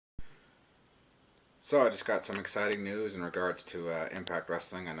So I just got some exciting news in regards to Impact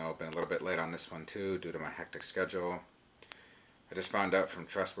Wrestling. I know I've been a little bit late on this one too due to my hectic schedule. I just found out from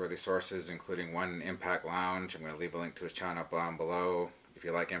trustworthy sources, including one Impact Lounge. I'm going to leave a link to his channel down below. If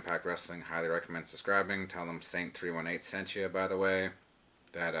you like Impact Wrestling, highly recommend subscribing. Tell them Saint318 sent you, by the way.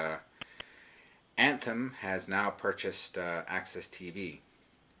 That Anthem has now purchased AXSTV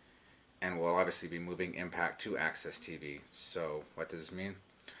and will obviously be moving Impact to AXSTV. So what does this mean?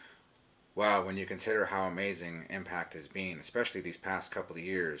 Well, when you consider how amazing Impact has been, especially these past couple of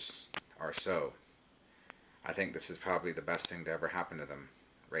years or so, I think this is probably the best thing to ever happen to them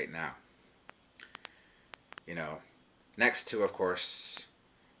right now. You know, next to, of course,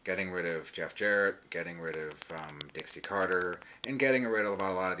 getting rid of Jeff Jarrett, getting rid of Dixie Carter, and getting rid of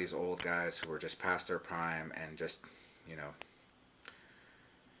a lot of these old guys who were just past their prime and just, you know,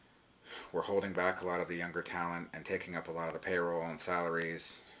 were holding back a lot of the younger talent and taking up a lot of the payroll and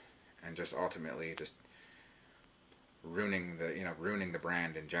salaries, and just ultimately just ruining the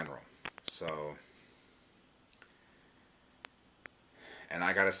brand in general. So, and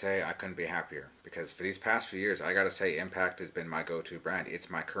I gotta say, I couldn't be happier, because for these past few years, I gotta say, Impact has been my go-to brand.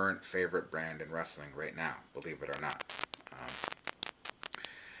 It's my current favorite brand in wrestling right now, believe it or not.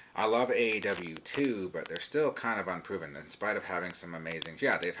 I love AEW too, but they're still kind of unproven, in spite of having some amazing,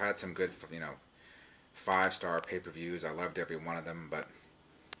 yeah, they've had some good, 5-star pay-per-views. I loved every one of them, but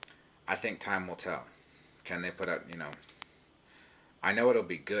I think time will tell. Can they put up, I know it'll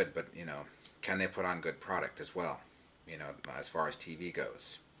be good, but, can they put on good product as well, as far as TV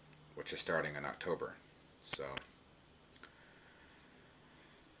goes, which is starting in October. So,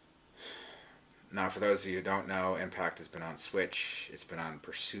 now for those of you who don't know, Impact has been on Switch, it's been on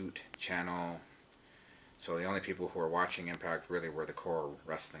Pursuit channel, so the only people who are watching Impact really were the core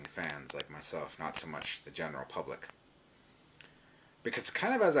wrestling fans like myself, not so much the general public. Because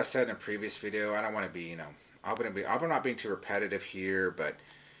kind of as I said in a previous video, I don't want to be, I'm not being too repetitive here, but,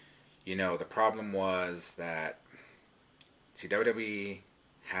 the problem was that, see, WWE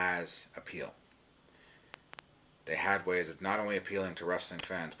has appeal. They had ways of not only appealing to wrestling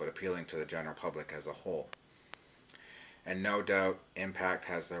fans, but appealing to the general public as a whole. And no doubt, Impact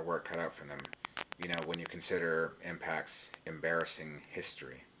has their work cut out for them, when you consider Impact's embarrassing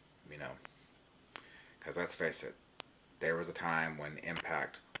history, because let's face it, there was a time when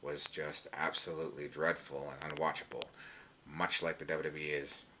Impact was just absolutely dreadful and unwatchable, much like the WWE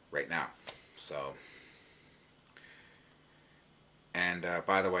is right now. So, and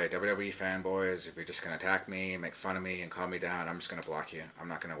by the way, WWE fanboys, if you're just going to attack me, make fun of me, and calm me down, I'm just going to block you. I'm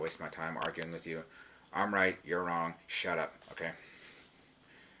not going to waste my time arguing with you. I'm right, you're wrong, shut up, okay?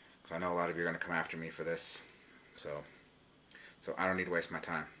 Because I know a lot of you are going to come after me for this, so I don't need to waste my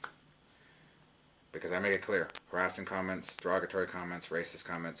time. Because I make it clear, harassing comments, derogatory comments, racist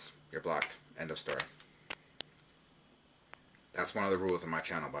comments, you're blocked. End of story. That's one of the rules of my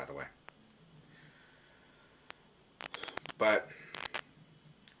channel, by the way. But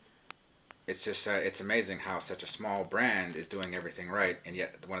it's just, it's amazing how such a small brand is doing everything right, and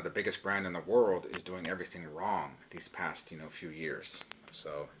yet one of the biggest brands in the world is doing everything wrong these past, few years.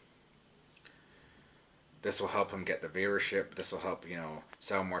 So this will help them get the viewership. This will help,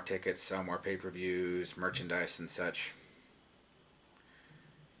 sell more tickets, sell more pay-per-views, merchandise and such.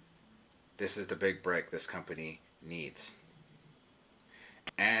 This is the big break this company needs.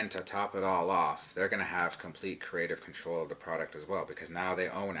 And to top it all off, they're going to have complete creative control of the product as well, because now they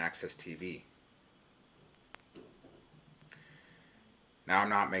own AXSTV. Now, I'm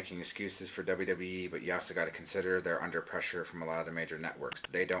not making excuses for WWE, but you also got to consider they're under pressure from a lot of the major networks.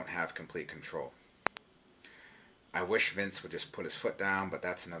 They don't have complete control. I wish Vince would just put his foot down, but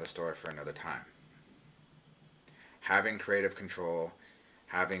that's another story for another time. Having creative control,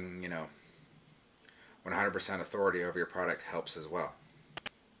 having, 100% authority over your product helps as well,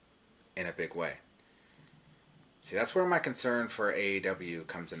 in a big way. See, that's where my concern for AEW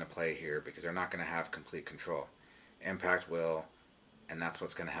comes into play here, because they're not going to have complete control. Impact will, and that's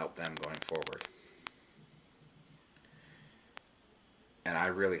what's going to help them going forward. And I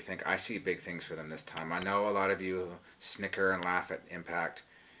really think, I see big things for them this time. I know a lot of you snicker and laugh at Impact,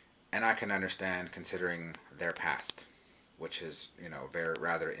 and I can understand considering their past, which is, very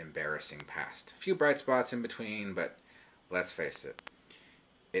rather embarrassing past. A few bright spots in between, but let's face it,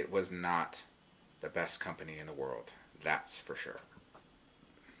 it was not the best company in the world, that's for sure.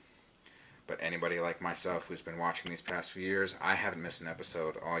 But anybody like myself who's been watching these past few years, I haven't missed an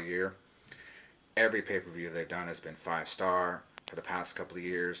episode all year. Every pay-per-view they've done has been 5-star. For the past couple of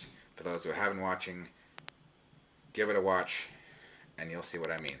years. For those who haven't watching, give it a watch and you'll see what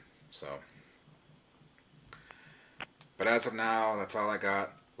I mean. So, but as of now, that's all I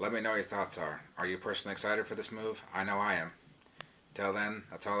got. Let me know what your thoughts are. Are you personally excited for this move? I know I am. Till then,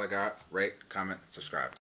 that's all I got. Rate, comment, subscribe.